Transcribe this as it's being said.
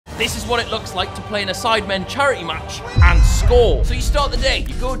This is what it looks like to play in a Sidemen charity match and score. So you start the day,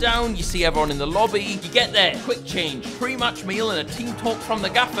 you go down, you see everyone in the lobby, you get there, quick change, pre-match meal and a team talk from the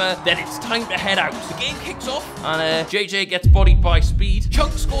gaffer, then it's time to head out. The game kicks off and JJ gets bodied by Speed.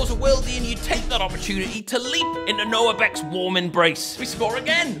 Chunk scores a worldie and you take that opportunity to leap into Noah Beck's warm embrace. We score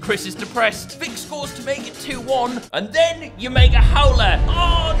again. Chris is depressed. Vic scores to make it 2-1 and then you make a howler.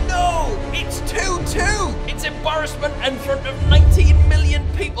 Oh no, it's 2-2. It's embarrassment in front of 19 million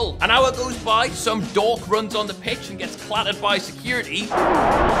people. An hour goes by, some dork runs on the pitch and gets clattered by security.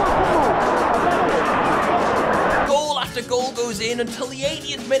 Goal after goal goes in until the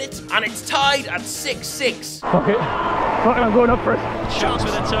 80th minute, and it's tied at 6-6. Okay, I'm going up first. Chance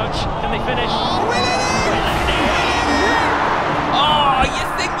with a touch. Can they finish? Oh, you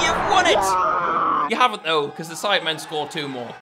think you've won it? You haven't though, because the Sidemen score 2 more.